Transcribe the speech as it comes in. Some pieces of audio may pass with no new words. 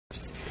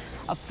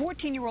A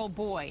 14-year-old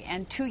boy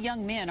and 2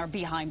 young men are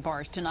behind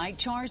bars tonight,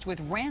 charged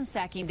with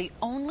ransacking the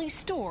only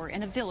store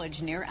in a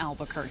village near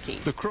Albuquerque.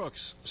 The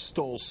crooks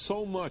stole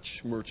so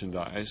much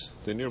merchandise,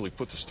 they nearly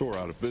put the store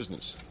out of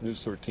business.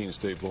 News 13's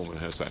Dave Bowman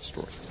has that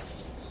story.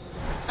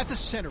 At the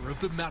center of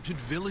the mountain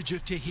village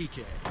of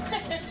Tajique,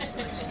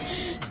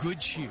 good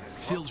cheer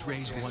fills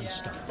Ray's one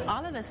stop.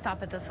 All of us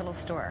stop at this little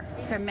store.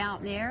 From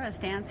Mountaineer,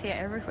 Estancia,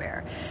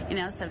 everywhere. You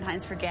know,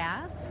 sometimes for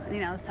gas, you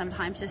know,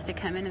 sometimes just to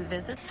come in and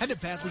visit. And a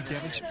badly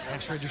damaged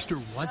cash register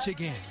once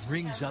again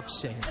rings up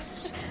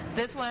sales.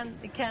 This one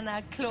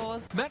cannot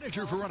close.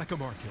 Manager Veronica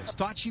Marquez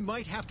thought she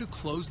might have to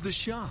close the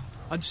shop.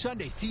 On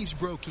Sunday, thieves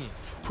broke in,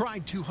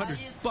 pried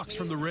 $200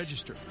 from the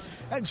register,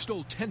 and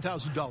stole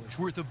 $10,000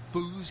 worth of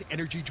booze,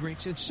 energy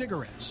drinks, and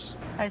cigarettes.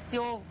 I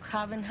still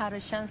haven't had a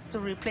chance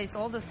to replace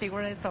all the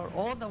cigarettes or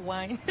all the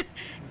wine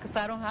because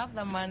I don't have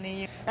the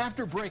money.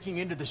 After breaking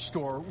into the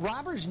store,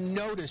 robbers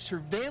noticed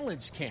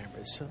surveillance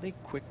cameras, so they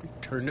quickly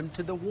turned them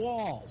to the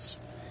walls.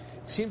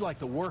 It seemed like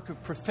the work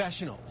of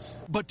professionals.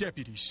 But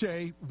deputies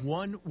say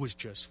one was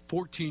just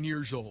 14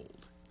 years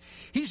old.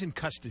 He's in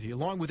custody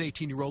along with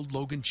 18-year-old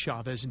Logan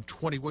Chavez and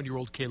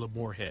 21-year-old Caleb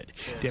Moorhead.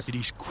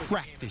 Deputies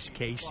cracked this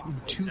case in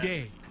 2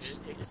 days.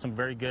 Some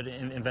very good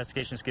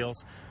investigation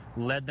skills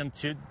led them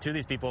to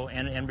these people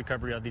and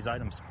recovery of these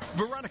items.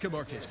 Veronica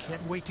Marquez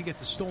can't wait to get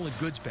the stolen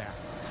goods back,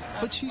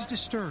 but she's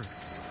disturbed.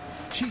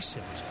 She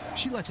says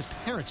she let the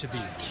parents of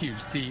the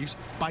accused thieves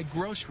buy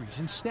groceries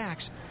and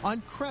snacks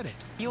on credit.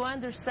 You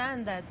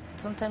understand that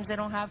sometimes they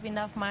don't have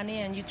enough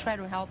money and you try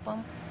to help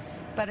them.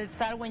 But it's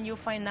sad when you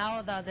find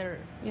out that their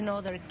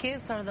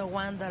kids are the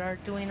ones that are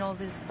doing all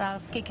this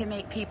stuff. It can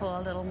make people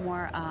a little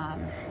more,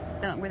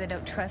 where they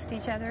don't trust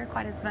each other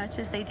quite as much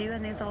as they do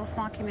in these little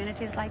small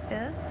communities like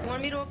this.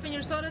 Want me to open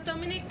your soda,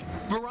 Dominic?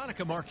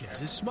 Veronica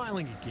Marquez is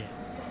smiling again.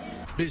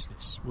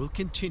 Business will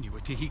continue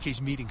at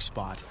Tajique's meeting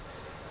spot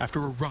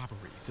after a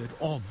robbery that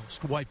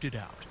almost wiped it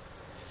out.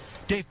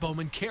 Dave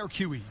Bowman,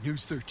 KRQE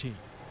News 13.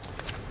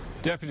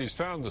 Deputies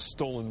found the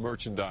stolen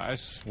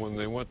merchandise when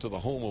they went to the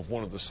home of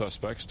one of the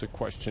suspects to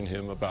question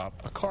him about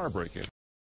a car break-in.